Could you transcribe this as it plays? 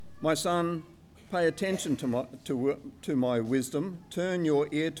My son, pay attention to my wisdom. Turn your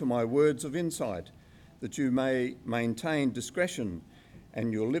ear to my words of insight, that you may maintain discretion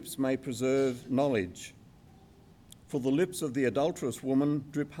and your lips may preserve knowledge. For the lips of the adulterous woman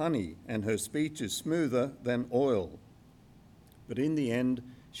drip honey, and her speech is smoother than oil. But in the end,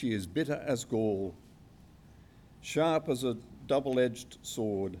 she is bitter as gall, sharp as a double-edged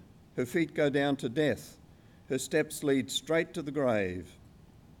sword. Her feet go down to death. Her steps lead straight to the grave.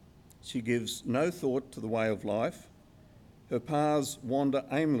 She gives no thought to the way of life. Her paths wander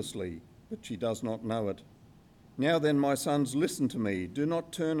aimlessly, but she does not know it. Now then, my sons, listen to me. Do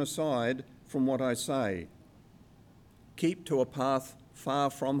not turn aside from what I say. Keep to a path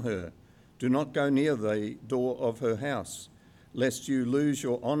far from her. Do not go near the door of her house, lest you lose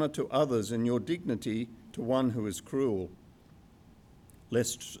your honour to others and your dignity to one who is cruel.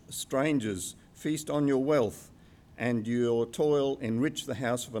 Lest strangers feast on your wealth and your toil enrich the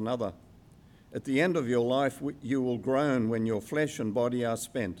house of another. At the end of your life you will groan when your flesh and body are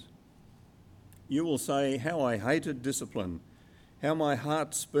spent. You will say, how I hated discipline, how my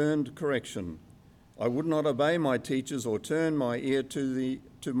heart spurned correction. I would not obey my teachers or turn my ear to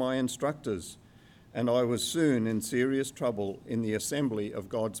my instructors, and I was soon in serious trouble in the assembly of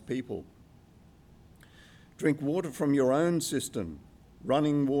God's people. Drink water from your own cistern,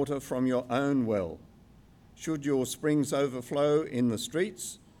 running water from your own well. Should your springs overflow in the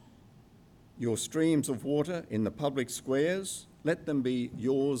streets, your streams of water in the public squares, let them be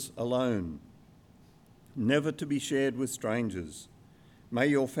yours alone, never to be shared with strangers. May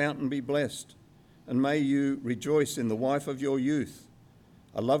your fountain be blessed, and may you rejoice in the wife of your youth.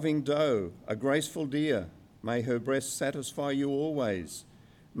 A loving doe, a graceful deer, may her breast satisfy you always.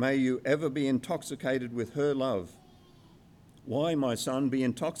 May you ever be intoxicated with her love. Why, my son, be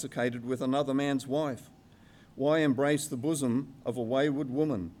intoxicated with another man's wife? Why embrace the bosom of a wayward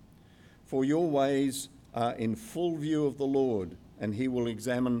woman? For your ways are in full view of the Lord, and he will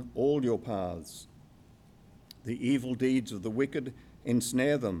examine all your paths. The evil deeds of the wicked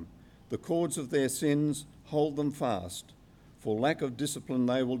ensnare them. The cords of their sins hold them fast. For lack of discipline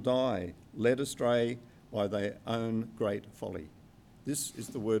they will die, led astray by their own great folly. This is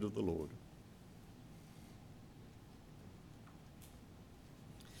the word of the Lord.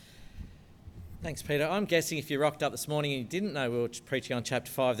 Thanks, Peter. I'm guessing if you rocked up this morning and you didn't know we were preaching on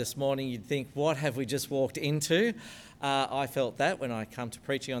chapter 5 this morning, you'd think, what have we just walked into? I felt that when I come to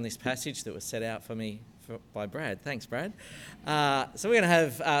preaching on this passage that was set out for me by Brad. Thanks, Brad. So we're going to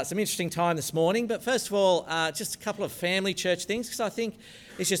have some interesting time this morning. But first of all, just a couple of family church things, because I think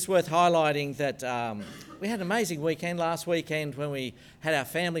it's just worth highlighting that we had an amazing weekend last weekend when we had our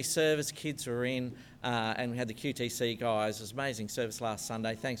family service. Kids were in, and we had the QTC guys. It was an amazing service last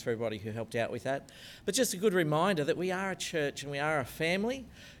Sunday. Thanks for everybody who helped out with that. But just a good reminder that we are a church and we are a family.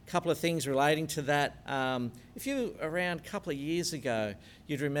 A couple of things relating to that. If you were around a couple of years ago,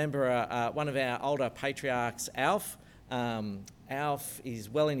 you'd remember one of our older patriarchs, Alf. Alf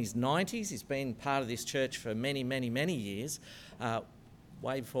is well in his 90s. He's been part of this church for many, many, many years,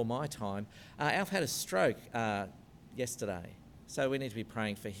 way before my time. Alf had a stroke yesterday, so we need to be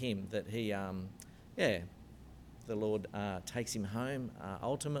praying for him that he, the Lord takes him home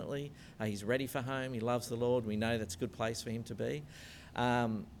ultimately. He's ready for home. He loves the Lord. We know that's a good place for him to be.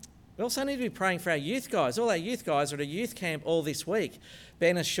 We also need to be praying for our youth guys. All our youth guys are at a youth camp all this week.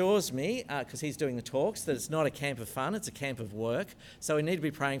 Ben assures me, because he's doing the talks, that it's not a camp of fun, it's a camp of work. So we need to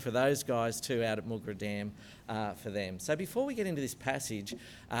be praying for those guys too out at Mulgra Dam for them. So before we get into this passage,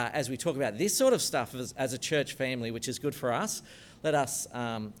 as we talk about this sort of stuff as a church family, which is good for us,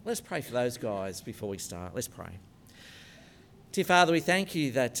 let's pray for those guys before we start. Let's pray. Dear Father, we thank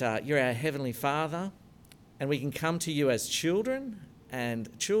you that you're our Heavenly Father, and we can come to you as children,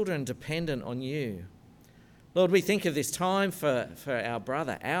 and children dependent on you. Lord, we think of this time for our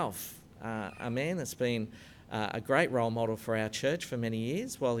brother Alf, a man that's been a great role model for our church for many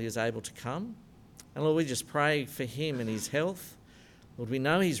years while he was able to come. And Lord, we just pray for him and his health. Lord, we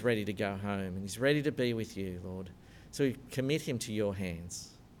know he's ready to go home and he's ready to be with you, Lord. So we commit him to your hands.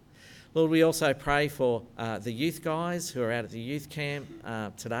 Lord, we also pray for the youth guys who are out at the youth camp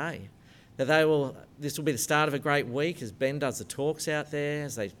today. That this will be the start of a great week as Ben does the talks out there,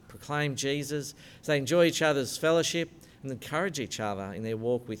 as they proclaim Jesus, as they enjoy each other's fellowship and encourage each other in their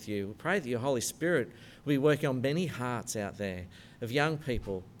walk with you. We pray that your Holy Spirit will be working on many hearts out there of young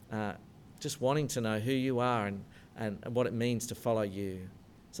people just wanting to know who you are and what it means to follow you.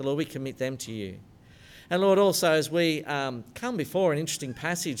 So Lord, we commit them to you. And Lord, also as we come before an interesting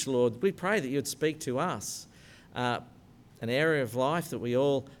passage, Lord, we pray that you would speak to us, an area of life that we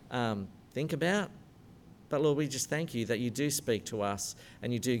all think about. But Lord, we just thank you that you do speak to us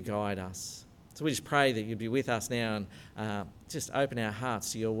and you do guide us. So we just pray that you'd be with us now and just open our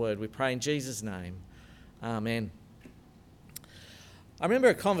hearts to your word. We pray in Jesus' name. Amen. I remember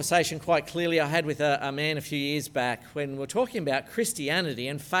a conversation quite clearly I had with a man a few years back when we were talking about Christianity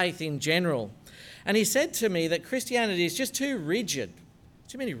and faith in general. And he said to me that Christianity is just too rigid,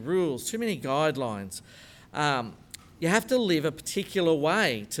 too many rules, too many guidelines. You have to live a particular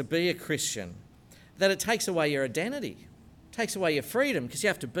way to be a Christian, that it takes away your identity, takes away your freedom, because you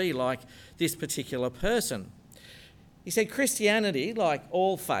have to be like this particular person. He said Christianity, like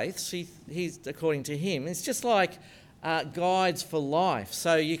all faiths, he's according to him, it's just like guides for life.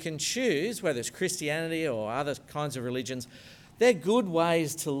 So you can choose, whether it's Christianity or other kinds of religions, they're good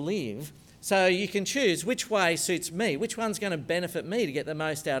ways to live. So you can choose which way suits me, which one's going to benefit me to get the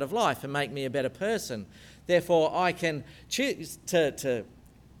most out of life and make me a better person. Therefore, I can choose to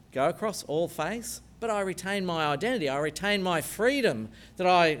go across all faiths, but I retain my identity. I retain my freedom, that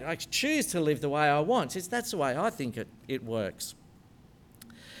I choose to live the way I want. That's the way I think it works.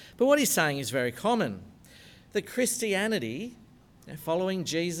 But what he's saying is very common. That Christianity, following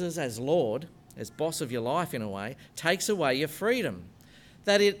Jesus as Lord, as boss of your life in a way, takes away your freedom.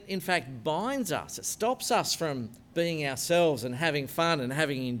 That it, in fact, binds us. It stops us from being ourselves and having fun and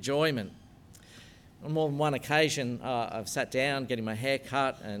having enjoyment. On more than one occasion, I've sat down getting my hair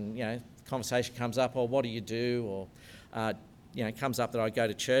cut and, conversation comes up, or what do you do? Or, it comes up that I go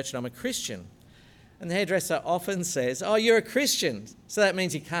to church and I'm a Christian. And the hairdresser often says, oh, you're a Christian, so that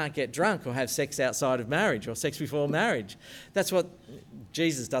means you can't get drunk or have sex outside of marriage or sex before marriage. That's what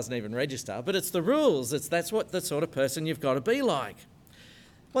Jesus doesn't even register, but it's the rules. That's what the sort of person you've got to be like.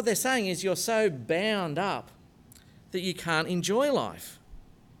 What they're saying is you're so bound up that you can't enjoy life,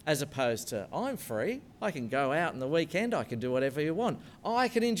 as opposed to, I'm free, I can go out on the weekend, I can do whatever you want, I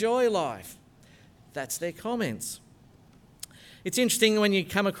can enjoy life. That's their comments. It's interesting when you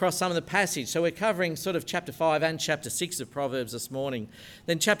come across some of the passage. So we're covering sort of chapter 5 and chapter 6 of Proverbs this morning.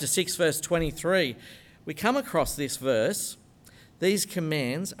 Then chapter 6, verse 23, we come across this verse. These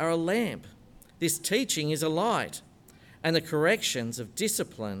commands are a lamp. This teaching is a light. And the corrections of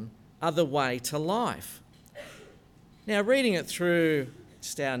discipline are the way to life. Now, reading it through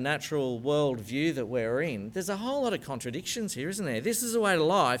just our natural world view that we're in, there's a whole lot of contradictions here, isn't there? This is the way to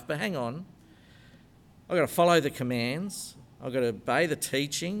life, but hang on. I've got to follow the commands. I've got to obey the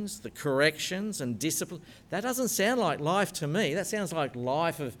teachings, the corrections and discipline. That doesn't sound like life to me. That sounds like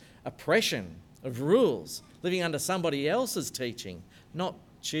life of oppression, of rules, living under somebody else's teaching, not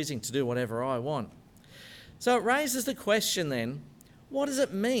choosing to do whatever I want. So it raises the question then, what does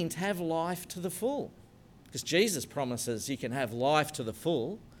it mean to have life to the full? Because Jesus promises you can have life to the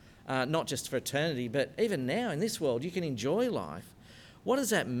full, not just for eternity, but even now in this world, you can enjoy life. What does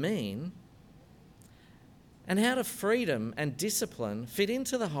that mean? And how do freedom and discipline fit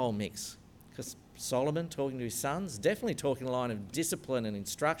into the whole mix? Because Solomon, talking to his sons, definitely talking a line of discipline and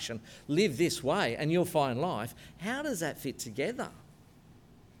instruction. Live this way and you'll find life. How does that fit together?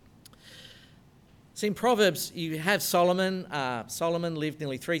 See, in Proverbs, you have Solomon. Solomon lived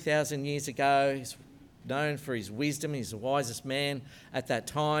nearly 3,000 years ago. He's known for his wisdom. He's the wisest man at that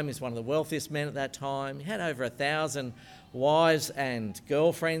time. He's one of the wealthiest men at that time. He had over 1,000 wives and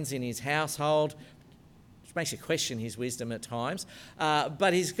girlfriends in his household, which makes you question his wisdom at times.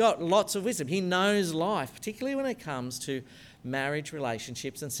 But he's got lots of wisdom. He knows life, particularly when it comes to marriage,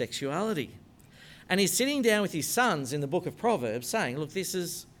 relationships and sexuality. And he's sitting down with his sons in the book of Proverbs saying, look, this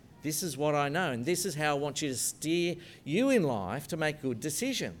is what I know, and this is how I want you to steer you in life to make good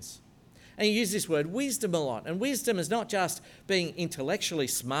decisions. And he uses this word wisdom a lot. And wisdom is not just being intellectually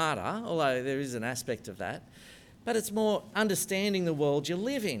smarter, although there is an aspect of that, but it's more understanding the world you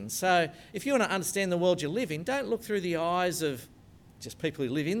live in. So if you want to understand the world you live in, don't look through the eyes of just people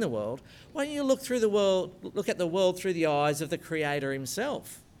who live in the world. Why don't you look at the world through the eyes of the Creator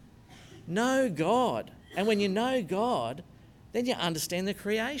himself? Know God. And when you know God, then you understand the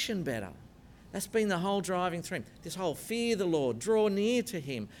creation better. That's been the whole driving theme. This whole fear the Lord, draw near to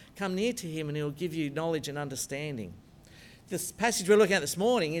him, come near to him and he'll give you knowledge and understanding. This passage we're looking at this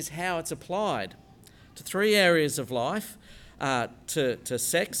morning is how it's applied to three areas of life, to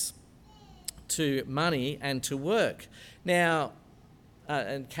sex, to money and to work. Now,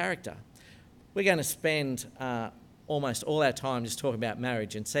 and character. We're going to spend almost all our time just talking about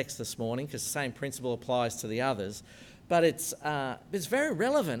marriage and sex this morning because the same principle applies to the others. But it's very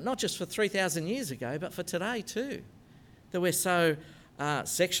relevant, not just for 3,000 years ago, but for today too, that we're so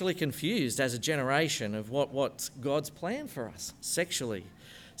sexually confused as a generation of what's God's plan for us sexually.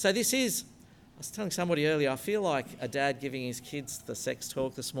 So this is was telling somebody earlier, I feel like a dad giving his kids the sex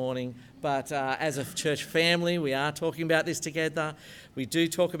talk this morning, but as a church family, we are talking about this together. We do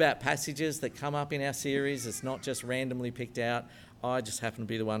talk about passages that come up in our series. It's not just randomly picked out. I just happen to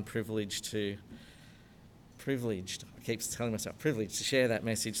be the one privileged, I keep telling myself, privileged to share that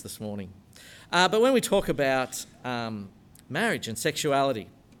message this morning. But when we talk about marriage and sexuality,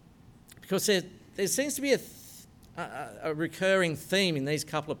 because there seems to be a recurring theme in these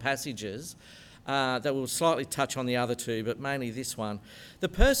couple of passages that will slightly touch on the other two, but mainly this one. The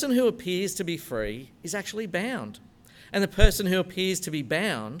person who appears to be free is actually bound, and the person who appears to be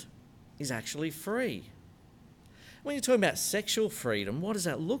bound is actually free. When you're talking about sexual freedom, what does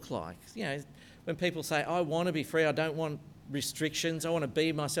that look like? You know, when people say, I want to be free, I don't want restrictions, I want to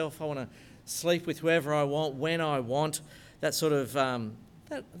be myself, I want to sleep with whoever I want, when I want, that sort of,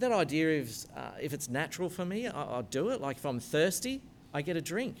 that idea of if it's natural for me, I'll do it. Like if I'm thirsty, I get a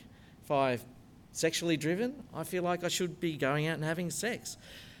drink. If I'm sexually driven, I feel like I should be going out and having sex.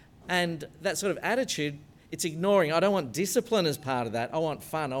 And that sort of attitude, it's ignoring. I don't want discipline as part of that. I want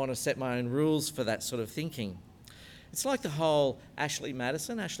fun. I want to set my own rules for that sort of thinking. It's like the whole Ashley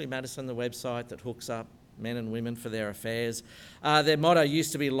Madison, the website that hooks up men and women for their affairs. Their motto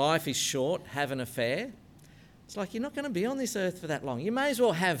used to be, life is short, have an affair. It's like you're not going to be on this earth for that long. You may as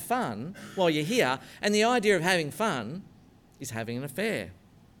well have fun while you're here. And the idea of having fun is having an affair.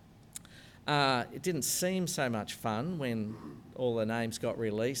 It didn't seem so much fun when all the names got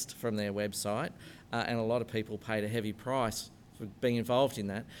released from their website, and a lot of people paid a heavy price for being involved in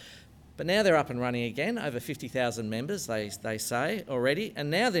that. But now they're up and running again, over 50,000 members, they say already, and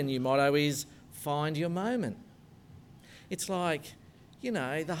now their new motto is, find your moment. It's like, you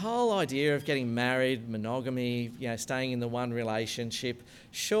know, the whole idea of getting married, monogamy, you know, staying in the one relationship,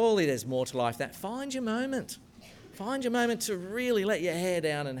 surely there's more to life than that. Find your moment. Find your moment to really let your hair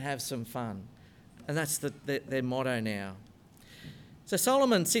down and have some fun. And that's their motto now. So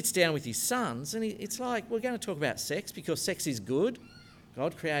Solomon sits down with his sons and it's like, we're going to talk about sex because sex is good.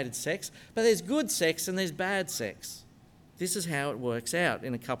 God created sex. But there's good sex and there's bad sex. This is how it works out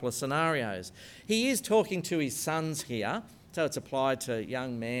in a couple of scenarios. He is talking to his sons here, so it's applied to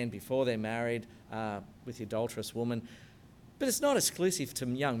young men before they're married with the adulterous woman. But it's not exclusive to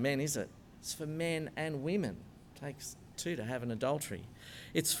young men, is it? It's for men and women. It takes two to have an adultery.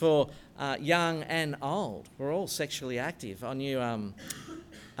 It's for young and old. We're all sexually active. I knew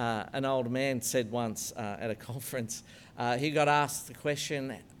an old man said once at a conference, he got asked the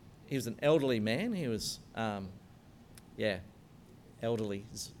question, he was an elderly man, he was, elderly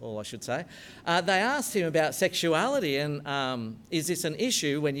is all I should say. They asked him about sexuality and is this an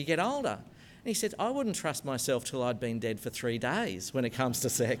issue when you get older? And he said, I wouldn't trust myself till I'd been dead for 3 days when it comes to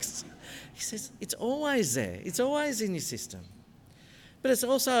sex. He says, it's always there. It's always in your system. But it's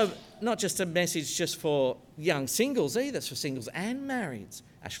also not just a message just for young singles either. It's for singles and marrieds.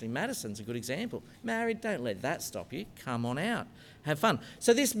 Ashley Madison's a good example. Married, don't let that stop you. Come on out. Have fun.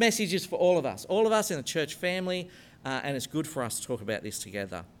 So this message is for all of us in the church family, and it's good for us to talk about this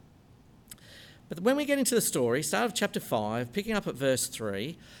together. But when we get into the story, start of chapter 5, picking up at verse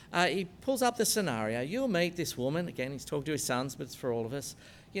 3, he pulls up the scenario. You'll meet this woman. Again, he's talking to his sons, but it's for all of us.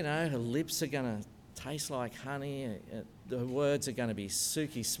 You know, her lips are going to taste like honey. The words are going to be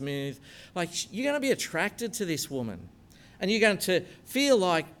silky smooth. Like, you're going to be attracted to this woman. And you're going to feel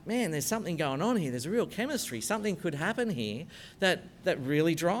like, man, there's something going on here. There's a real chemistry. Something could happen here that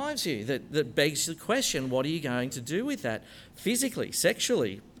really drives you, that begs the question, what are you going to do with that physically,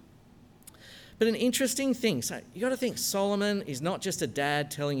 sexually? But an interesting thing, so you've got to think Solomon is not just a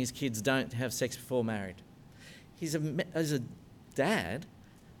dad telling his kids don't have sex before married. He's a dad,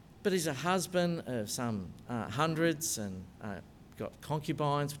 but he's a husband of some hundreds and got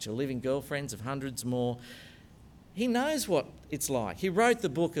concubines, which are living girlfriends of hundreds more. He knows what it's like. He wrote the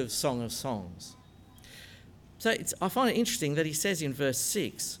book of Song of Songs. So I find it interesting that he says in verse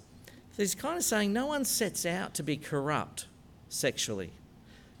 6, that he's kind of saying no one sets out to be corrupt sexually.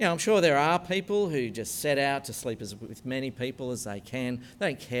 You know, I'm sure there are people who just set out to sleep with many people as they can. They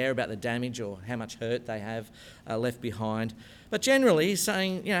don't care about the damage or how much hurt they have left behind. But generally, he's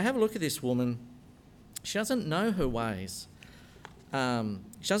saying, you know, have a look at this woman. She doesn't know her ways.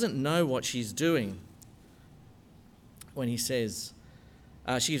 She doesn't know what she's doing. When he says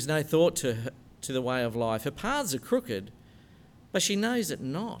she gives no thought to the way of life. Her paths are crooked, but she knows it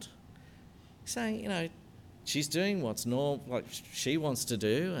not. He's saying, you know, she's doing what's normal, like she wants to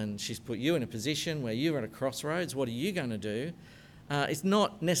do, and she's put you in a position where you're at a crossroads. What are you going to do? It's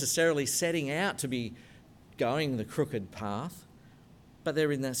not necessarily setting out to be going the crooked path, but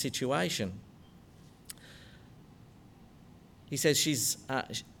they're in that situation. He says she's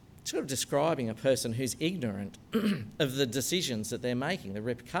sort of describing a person who's ignorant of the decisions that they're making, the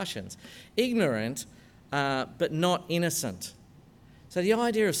repercussions. Ignorant, but not innocent. So the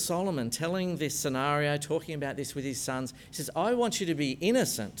idea of Solomon telling this scenario, talking about this with his sons, he says, I want you to be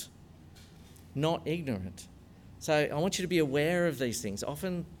innocent, not ignorant. So I want you to be aware of these things.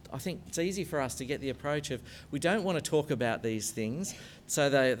 Often, I think it's easy for us to get the approach of we don't want to talk about these things so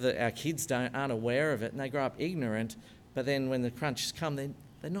that our kids aren't aware of it and they grow up ignorant, but then when the crunches come,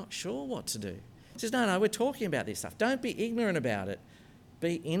 they're not sure what to do. He says, no, we're talking about this stuff. Don't be ignorant about it.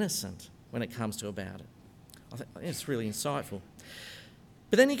 Be innocent when it comes to about it. I think it's really insightful.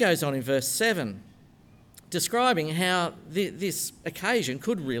 But then he goes on in verse 7, describing how this occasion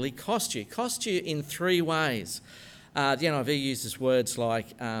could really cost you in three ways. The NIV uses words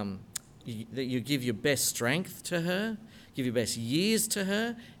like that you give your best strength to her, give your best years to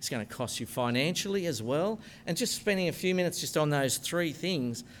her. It's going to cost you financially as well. And just spending a few minutes just on those three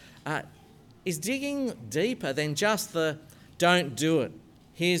things is digging deeper than just the don't do it.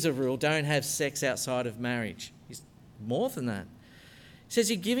 Here's a rule, don't have sex outside of marriage. It's more than that. He says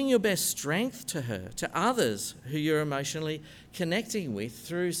you're giving your best strength to her, to others who you're emotionally connecting with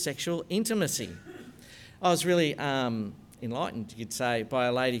through sexual intimacy. I was really enlightened, you could say, by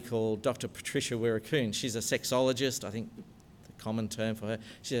a lady called Dr. Patricia Wirakoon. She's a sexologist, I think the common term for her.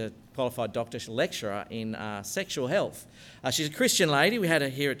 She's a qualified doctor, she's a lecturer in sexual health. She's a Christian lady. We had her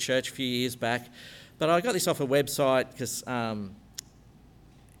here at church a few years back. But I got this off a website because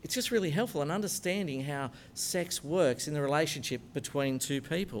it's just really helpful in understanding how sex works in the relationship between two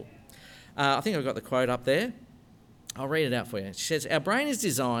people. I think I've got the quote up there. I'll read it out for you. She says, our brain is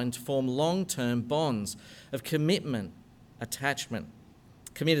designed to form long-term bonds of committed attachment.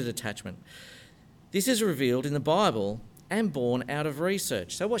 This is revealed in the Bible and born out of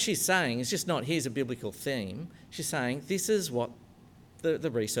research. So what she's saying is just not, here's a biblical theme. She's saying this is what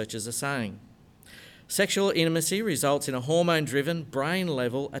the researchers are saying. Sexual intimacy results in a hormone-driven,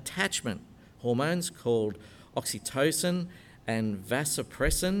 brain-level attachment. Hormones called oxytocin and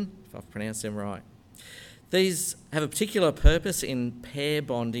vasopressin, if I've pronounced them right. These have a particular purpose in pair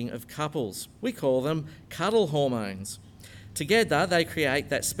bonding of couples. We call them cuddle hormones. Together, they create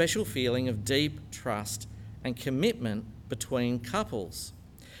that special feeling of deep trust and commitment between couples.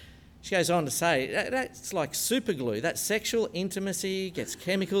 She goes on to say, that's like super glue. That sexual intimacy gets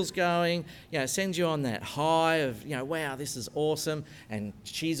chemicals going, sends you on that high of, wow, this is awesome, and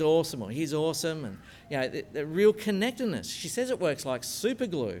she's awesome, or he's awesome, and, the real connectedness. She says it works like super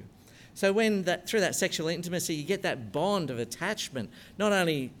glue. So when through that sexual intimacy, you get that bond of attachment, not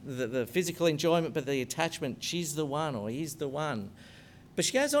only the physical enjoyment, but the attachment, she's the one or he's the one. But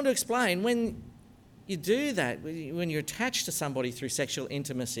she goes on to explain when you do that, when you're attached to somebody through sexual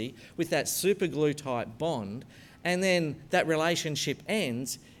intimacy with that super glue type bond, and then that relationship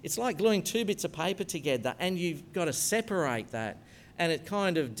ends, it's like gluing two bits of paper together and you've got to separate that, and it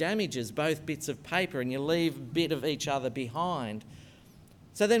kind of damages both bits of paper and you leave a bit of each other behind.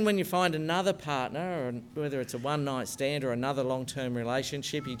 So then when you find another partner, or whether it's a one-night stand or another long-term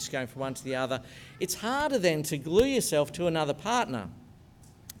relationship, you're just going from one to the other, it's harder then to glue yourself to another partner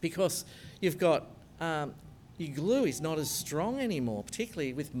because you've got your glue is not as strong anymore,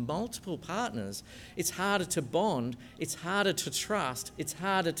 particularly with multiple partners. It's harder to bond, it's harder to trust, it's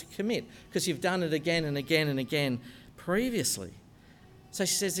harder to commit because you've done it again and again and again previously. So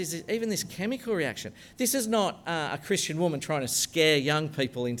she says there's even this chemical reaction. This is not a Christian woman trying to scare young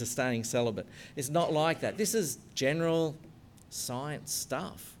people into staying celibate. It's not like that. This is general science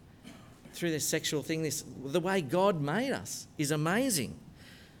stuff. Through this sexual thing, the way God made us is amazing.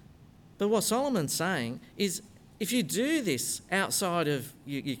 But what Solomon's saying is if you do this outside of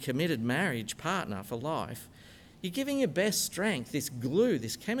your committed marriage partner for life, you're giving your best strength, this glue,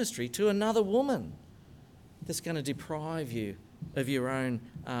 this chemistry, to another woman that's going to deprive you of your own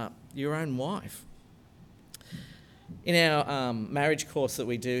wife. In our marriage course that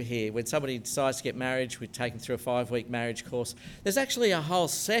we do here, when somebody decides to get married, we take them through a 5-week marriage course. There's actually a whole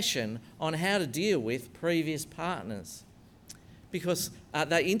session on how to deal with previous partners. Because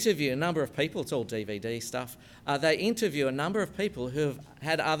they interview a number of people, it's all DVD stuff, they interview a number of people who have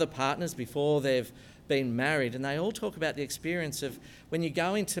had other partners before they've been married, and they all talk about the experience of when you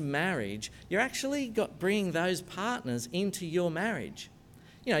go into marriage, you're actually bringing those partners into your marriage.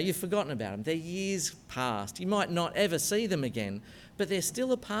 You've forgotten about them. They're years past. You might not ever see them again, but they're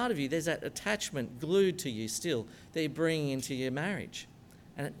still a part of you. There's that attachment glued to you still that you're bringing into your marriage.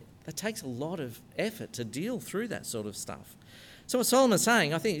 And it takes a lot of effort to deal through that sort of stuff. So what Solomon's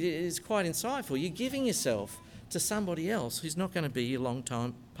saying, I think, is quite insightful. You're giving yourself to somebody else who's not going to be your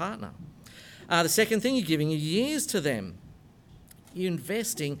long-time partner. The second thing, you're giving your years to them. You're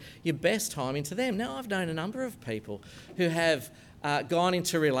investing your best time into them. Now, I've known a number of people who have gone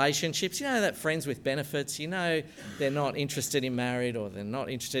into relationships, that friends with benefits, they're not interested in married or they're not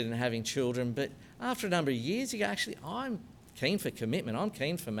interested in having children, but after a number of years you go, actually, I'm keen for commitment, I'm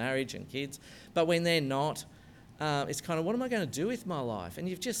keen for marriage and kids, but when they're not, it's kind of, what am I going to do with my life? And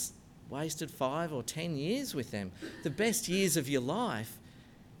you've just wasted 5 or 10 years with them. The best years of your life,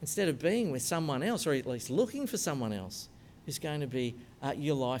 instead of being with someone else, or at least looking for someone else, is going to be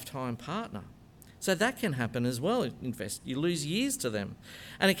your lifetime partner. So that can happen as well. You lose years to them.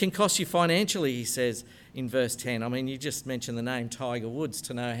 And it can cost you financially, he says in verse 10. I mean, you just mentioned the name Tiger Woods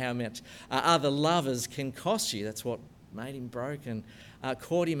to know how much other lovers can cost you. That's what made him broke and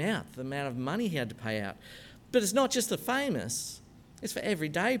caught him out, the amount of money he had to pay out. But it's not just the famous, it's for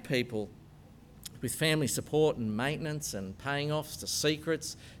everyday people with family support and maintenance and paying off the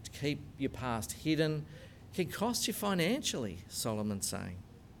secrets to keep your past hidden. It can cost you financially, Solomon's saying.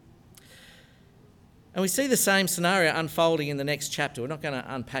 And we see the same scenario unfolding in the next chapter. We're not going to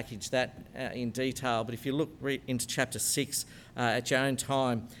unpackage that in detail, but if you look into chapter 6 at your own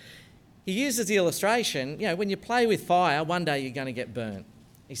time, he uses the illustration, when you play with fire, one day you're going to get burnt.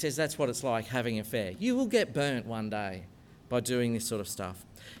 He says that's what it's like having an affair. You will get burnt one day by doing this sort of stuff.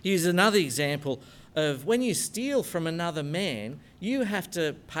 He uses another example of when you steal from another man, you have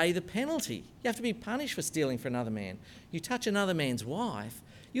to pay the penalty. You have to be punished for stealing from another man. You touch another man's wife,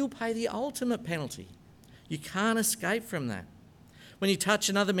 you'll pay the ultimate penalty. You can't escape from that. When you touch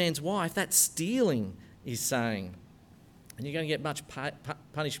another man's wife, that's stealing, he's saying. And you're going to get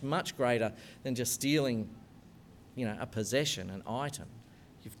punished much greater than just stealing, a possession, an item.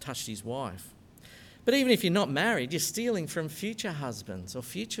 You've touched his wife. But even if you're not married, you're stealing from future husbands or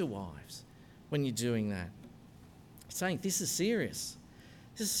future wives when you're doing that. He's saying this is serious.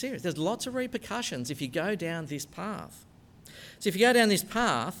 This is serious. There's lots of repercussions if you go down this path. So if you go down this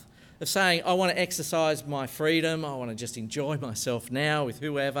path of saying, I want to exercise my freedom, I want to just enjoy myself now with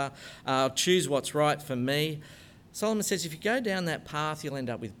whoever, I'll choose what's right for me. Solomon says if you go down that path, you'll end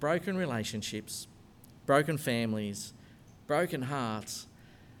up with broken relationships, broken families, broken hearts,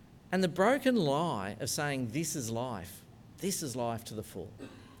 and the broken lie of saying this is life to the full.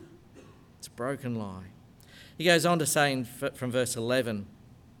 It's a broken lie. He goes on to say from verse 11,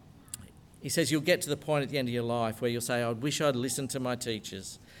 he says you'll get to the point at the end of your life where you'll say, I wish I'd listened to my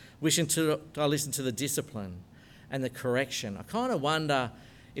teachers. Wishing I listened to the discipline and the correction. I kind of wonder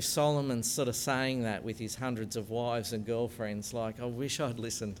if Solomon's sort of saying that with his hundreds of wives and girlfriends, like, I wish I'd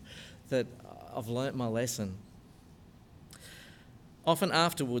listened, that I've learnt my lesson. Often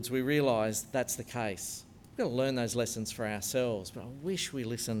afterwards we realise that's the case. We've got to learn those lessons for ourselves, but I wish we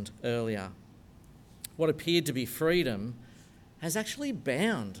listened earlier. What appeared to be freedom has actually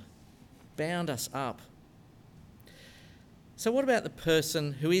bound us up. So what about the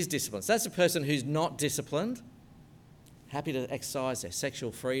person who is disciplined? So that's the person who's not disciplined, happy to exercise their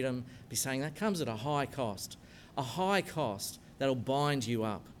sexual freedom, be saying that comes at a high cost that'll bind you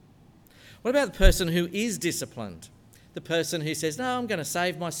up. What about the person who is disciplined? The person who says, no, I'm going to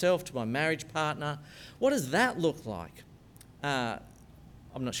save myself to my marriage partner. What does that look like? I'm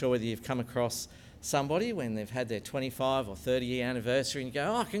not sure whether you've come across somebody when they've had their 25 or 30-year anniversary and you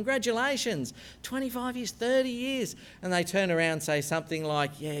go, oh, congratulations, 25 years, 30 years. And they turn around and say something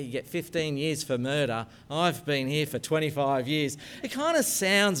like, yeah, you get 15 years for murder. I've been here for 25 years. It kind of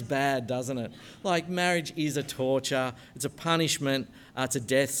sounds bad, doesn't it? Like marriage is a torture. It's a punishment. It's a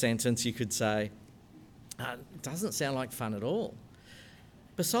death sentence, you could say. It doesn't sound like fun at all.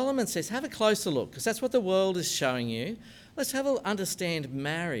 But Solomon says, have a closer look, because that's what the world is showing you. Let's understand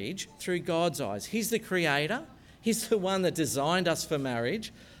marriage through God's eyes. He's the creator. He's the one that designed us for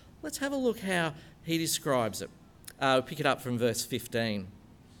marriage. Let's have a look how he describes it. We'll pick it up from verse 15,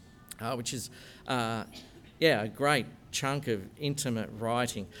 which is, a great chunk of intimate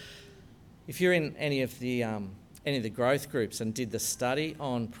writing. If you're in any of the growth groups and did the study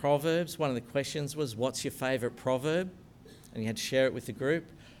on Proverbs, one of the questions was, what's your favourite proverb? And you had to share it with the group.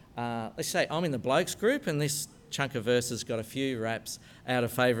 Let's say I'm in the blokes group and this chunk of verses got a few raps out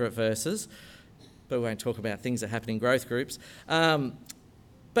of favourite verses, but we won't talk about things that happen in growth groups.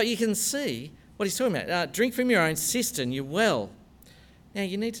 But you can see what he's talking about. Drink from your own cistern, your well. Now,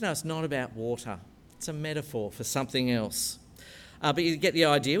 you need to know it's not about water. It's a metaphor for something else. But you get the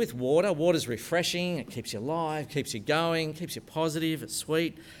idea with water. Water's refreshing, it keeps you alive, keeps you going, keeps you positive, it's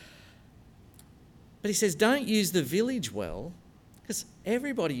sweet. But he says, don't use the village well, because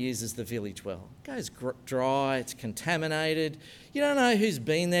everybody uses the village well. It goes dry, it's contaminated. You don't know who's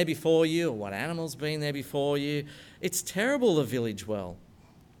been there before you or what animal's been there before you. It's terrible, the village well.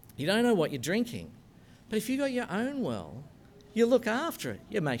 You don't know what you're drinking. But if you've got your own well, You look after it.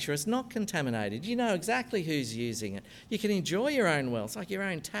 You make sure it's not contaminated. You know exactly who's using it. You can enjoy your own well. It's like your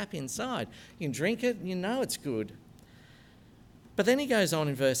own tap inside. You can drink it and you know it's good. But then he goes on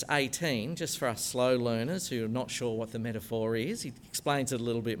in verse 18, just for us slow learners who are not sure what the metaphor is. He explains it a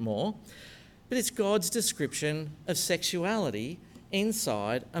little bit more. But it's God's description of sexuality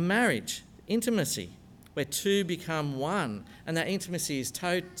inside a marriage, intimacy, where two become one. And that intimacy is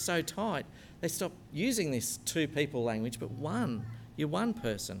so tight, they stop using this two people language, but one. You're one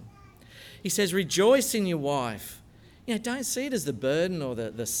person. He says, rejoice in your wife. You know, don't see it as the burden or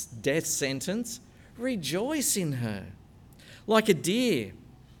the death sentence. Rejoice in her. Like a deer.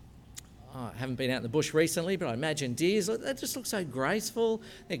 I haven't been out in the bush recently, but I imagine deers, they just look so graceful.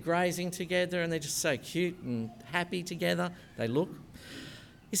 They're grazing together and they're just so cute and happy together. They look.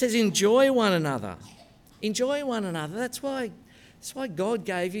 He says, enjoy one another. Enjoy one another. That's why God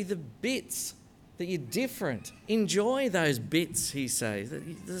gave you the bits, that you're different. Enjoy those bits, he says.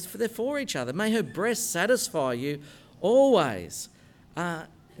 They're for each other. May her breasts satisfy you always.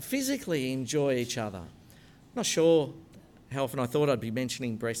 Physically enjoy each other. Not sure how often I thought I'd be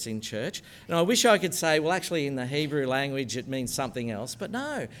mentioning breasts in church. And I wish I could say, well, actually in the Hebrew language it means something else. But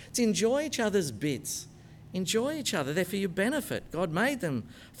no, it's enjoy each other's bits. Enjoy each other. They're for your benefit. God made them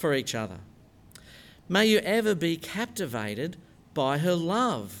for each other. May you ever be captivated by her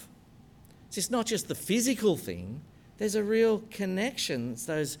love. It's not just the physical thing. There's a real connection. It's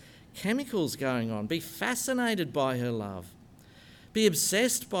those chemicals going on. Be fascinated by her love. Be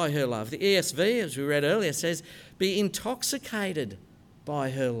obsessed by her love. The ESV, as we read earlier, says, be intoxicated by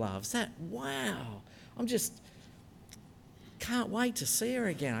her love. Wow. Can't wait to see her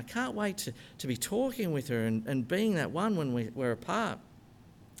again. I can't wait to be talking with her and being that one when we're apart.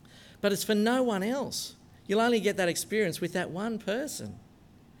 But it's for no one else. You'll only get that experience with that one person.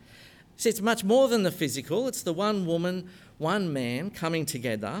 See, it's much more than the physical. It's the one woman, one man coming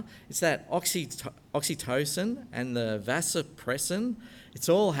together. It's that oxytocin and the vasopressin. It's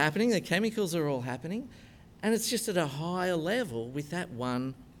all happening. The chemicals are all happening. And it's just at a higher level with that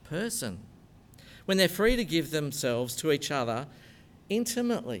one person. When they're free to give themselves to each other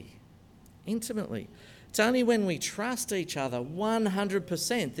intimately. It's only when we trust each other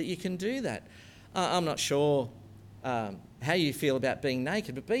 100% that you can do that. I'm not sure how you feel about being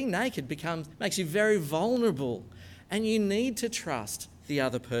naked, but being naked makes you very vulnerable, and you need to trust the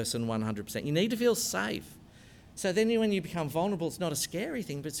other person 100%. You need to feel safe. So then when you become vulnerable, it's not a scary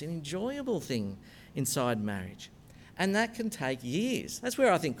thing, but it's an enjoyable thing inside marriage. And that can take years. That's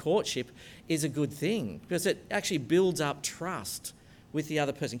where I think courtship is a good thing, because it actually builds up trust with the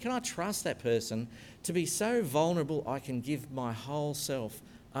other person. Can I trust that person to be so vulnerable I can give my whole self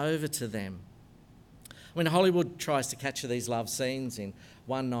over to them? When Hollywood tries to capture these love scenes in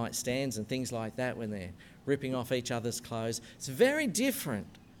one-night stands and things like that, when they're ripping off each other's clothes, it's very different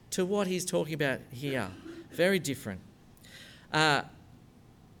to what he's talking about here. Very different. I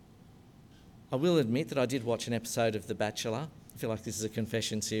will admit that I did watch an episode of The Bachelor. I feel like this is a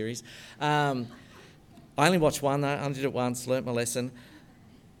confession series. I only watched one though. I did it once, learnt my lesson.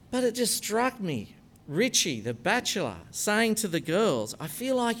 But it just struck me. Richie, the bachelor, saying to the girls, I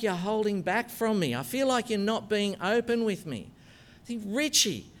feel like you're holding back from me. I feel like you're not being open with me. I think,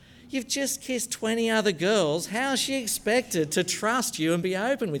 Richie, you've just kissed 20 other girls. How is she expected to trust you and be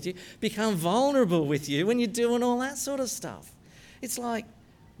open with you, become vulnerable with you when you're doing all that sort of stuff? It's like,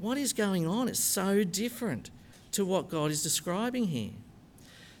 what is going on? It's so different to what God is describing here.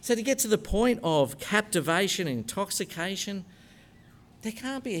 So to get to the point of captivation and intoxication, there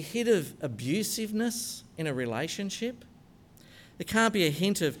can't be a hint of abusiveness in a relationship. There can't be a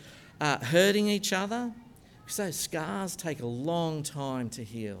hint of hurting each other, because those scars take a long time to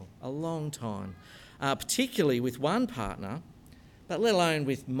heal, a long time, particularly with one partner, but let alone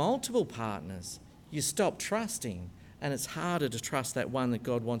with multiple partners. You stop trusting, and it's harder to trust that one that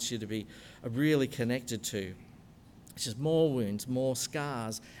God wants you to be really connected to. It's just more wounds, more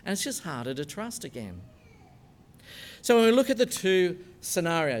scars, and it's just harder to trust again. So when we look at the two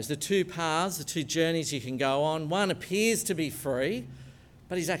scenarios, the two paths, the two journeys you can go on, one appears to be free,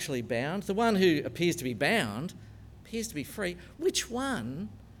 but he's actually bound. The one who appears to be bound appears to be free. Which one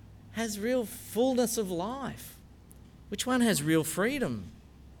has real fullness of life? Which one has real freedom?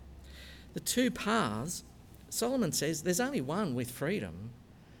 The two paths, Solomon says there's only one with freedom,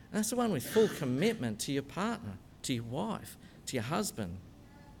 and that's the one with full commitment to your partner, to your wife, to your husband.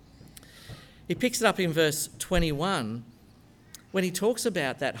 He picks it up in verse 21 when he talks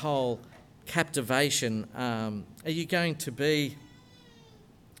about that whole captivation. May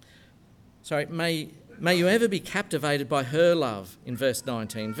May you ever be captivated by her love, in verse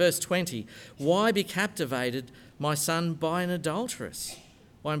 19. Verse 20, why be captivated, my son, by an adulteress?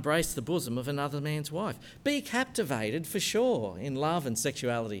 Why embrace the bosom of another man's wife? Be captivated, for sure, in love and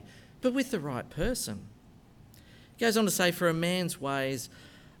sexuality, but with the right person. He goes on to say, for a man's ways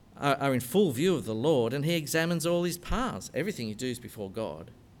are in full view of the Lord, and he examines all his paths. Everything he does before God.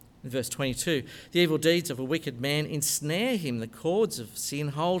 In verse 22, the evil deeds of a wicked man ensnare him, the cords of sin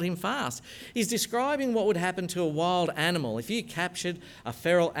hold him fast. He's describing what would happen to a wild animal. If you captured a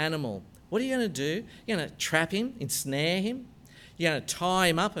feral animal, what are you going to do? You're going to trap him, ensnare him. You're going to tie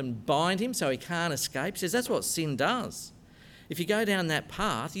him up and bind him so he can't escape. He says that's what sin does. If you go down that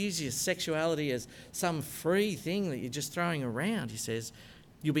path, use your sexuality as some free thing that you're just throwing around, he says,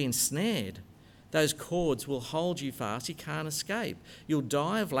 you'll be ensnared. Those cords will hold you fast. You can't escape. You'll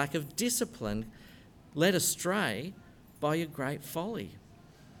die of lack of discipline, led astray by your great folly.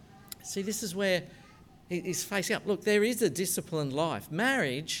 See, this is where he's facing up. Look, there is a disciplined life.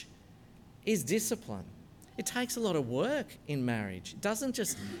 Marriage is discipline. It takes a lot of work in marriage. It doesn't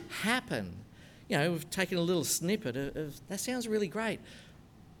just happen. You know, we've taken a little snippet of that sounds really great.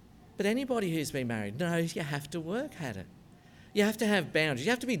 But anybody who's been married knows you have to work at it. You have to have boundaries. You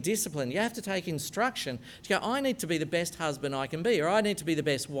have to be disciplined. You have to take instruction to go, I need to be the best husband I can be, or I need to be the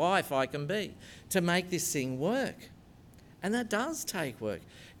best wife I can be to make this thing work. And that does take work.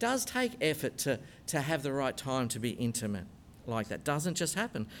 It does take effort to have the right time to be intimate like that. It doesn't just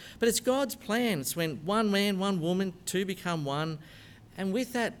happen. But it's God's plan. It's when one man, one woman, two become one. And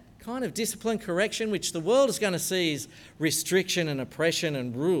with that kind of discipline correction, which the world is going to see as restriction and oppression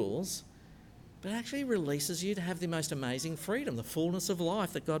and rules, but it actually releases you to have the most amazing freedom, the fullness of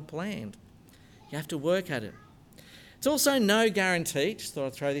life that God planned. You have to work at it. It's also no guarantee, just thought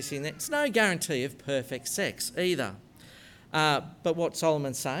I'd throw this in there, it's no guarantee of perfect sex either. But what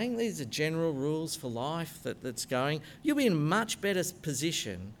Solomon's saying, these are general rules for life that's going. You'll be in a much better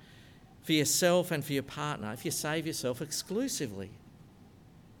position for yourself and for your partner if you save yourself exclusively.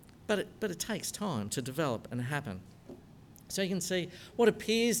 But it takes time to develop and happen. So you can see what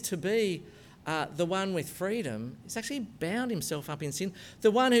appears to be the one with freedom is actually bound himself up in sin.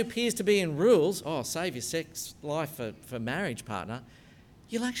 The one who appears to be in rules, save your sex life for marriage partner,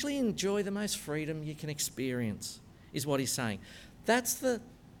 you'll actually enjoy the most freedom you can experience, is what he's saying. That's the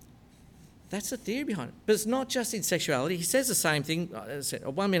theory behind it. But it's not just in sexuality. He says the same thing,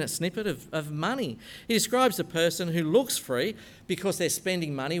 a 1 minute snippet of money. He describes the person who looks free because they're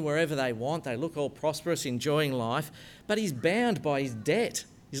spending money wherever they want. They look all prosperous, enjoying life, but he's bound by his debt.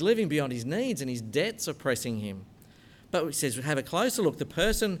 He's living beyond his needs and his debts are pressing him. But he says, have a closer look. The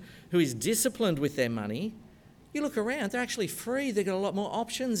person who is disciplined with their money, you look around, they're actually free. They've got a lot more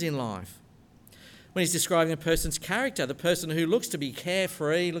options in life. When he's describing a person's character, the person who looks to be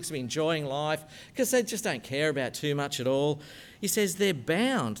carefree, looks to be enjoying life, because they just don't care about too much at all, he says they're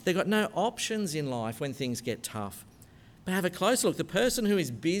bound. They've got no options in life when things get tough. But have a closer look. The person who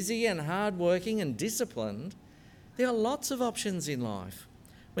is busy and hardworking and disciplined, there are lots of options in life.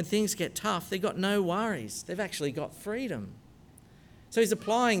 When things get tough, they've got no worries. They've actually got freedom. So he's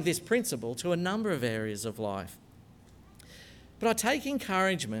applying this principle to a number of areas of life. But I take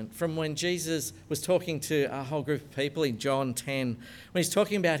encouragement from when Jesus was talking to a whole group of people in John 10, when he's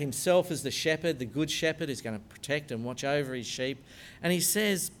talking about himself as the shepherd, the good shepherd who's going to protect and watch over his sheep. And he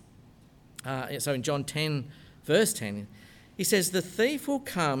says, so in John 10, verse 10, he says, the thief will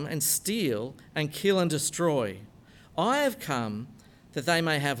come and steal and kill and destroy. I have come that they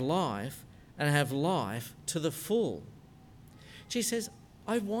may have life and have life to the full. Jesus says,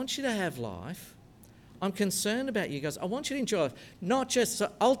 I want you to have life. I'm concerned about you guys. I want you to enjoy life. Not just,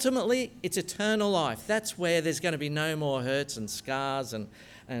 so ultimately, it's eternal life. That's where there's going to be no more hurts and scars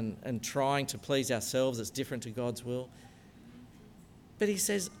and trying to please ourselves that's different to God's will. But he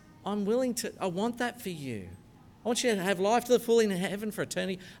says, I want that for you. I want you to have life to the full in heaven for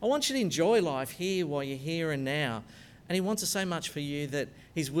eternity. I want you to enjoy life here while you're here and now. And he wants it so much for you that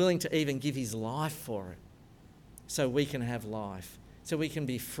he's willing to even give his life for it so we can have life, so we can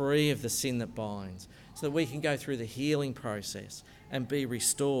be free of the sin that binds, so that we can go through the healing process and be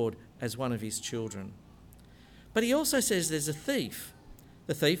restored as one of his children. But he also says there's a thief.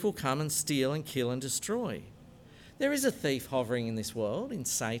 The thief will come and steal and kill and destroy. There is a thief hovering in this world, in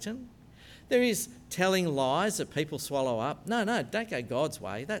Satan. There is telling lies that people swallow up. No, don't go God's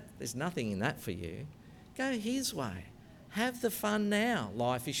way. There's nothing in that for you. Go his way. Have the fun now.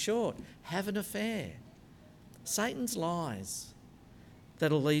 Life is short. Have an affair. Satan's lies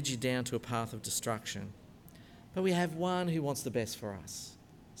that'll lead you down to a path of destruction. But we have one who wants the best for us.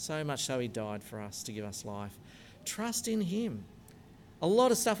 So much so he died for us to give us life. Trust in him. A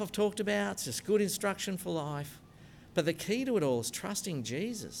lot of stuff I've talked about, it's just good instruction for life. But the key to it all is trusting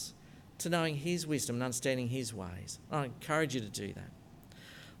Jesus, to knowing his wisdom and understanding his ways. I encourage you to do that.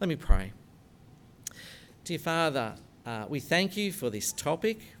 Let me pray. Dear Father, we thank you for this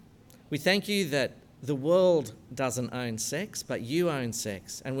topic. We thank you that the world doesn't own sex, but you own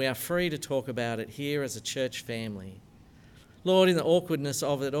sex, and we are free to talk about it here as a church family. Lord, in the awkwardness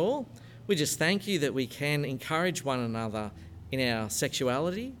of it all, we just thank you that we can encourage one another in our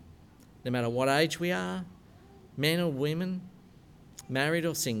sexuality, no matter what age we are, men or women, married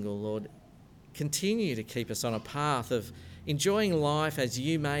or single. Lord, continue to keep us on a path of enjoying life as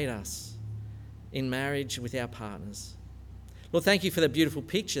you made us in marriage with our partners. Lord, thank you for the beautiful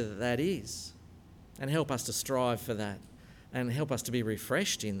picture that is, and help us to strive for that, and help us to be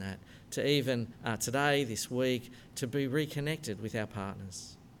refreshed in that, to even today, this week, to be reconnected with our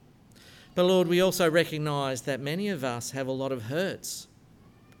partners. But Lord, we also recognise that many of us have a lot of hurts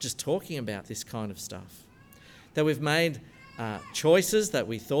just talking about this kind of stuff, that we've made choices that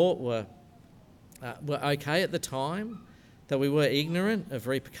we thought were okay at the time, that we were ignorant of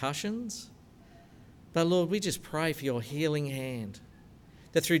repercussions. But Lord, we just pray for your healing hand,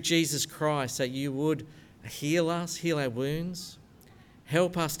 that through Jesus Christ that you would heal us, heal our wounds,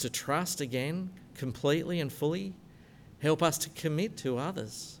 help us to trust again completely and fully, help us to commit to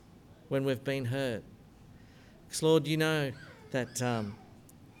others when we've been hurt. Because Lord, you know that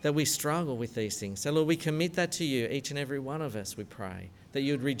we struggle with these things. So Lord, we commit that to you, each and every one of us, we pray, that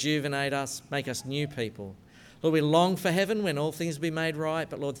you would rejuvenate us, make us new people. Lord, we long for heaven when all things will be made right,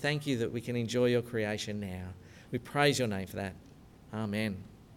 but Lord, thank you that we can enjoy your creation now. We praise your name for that. Amen.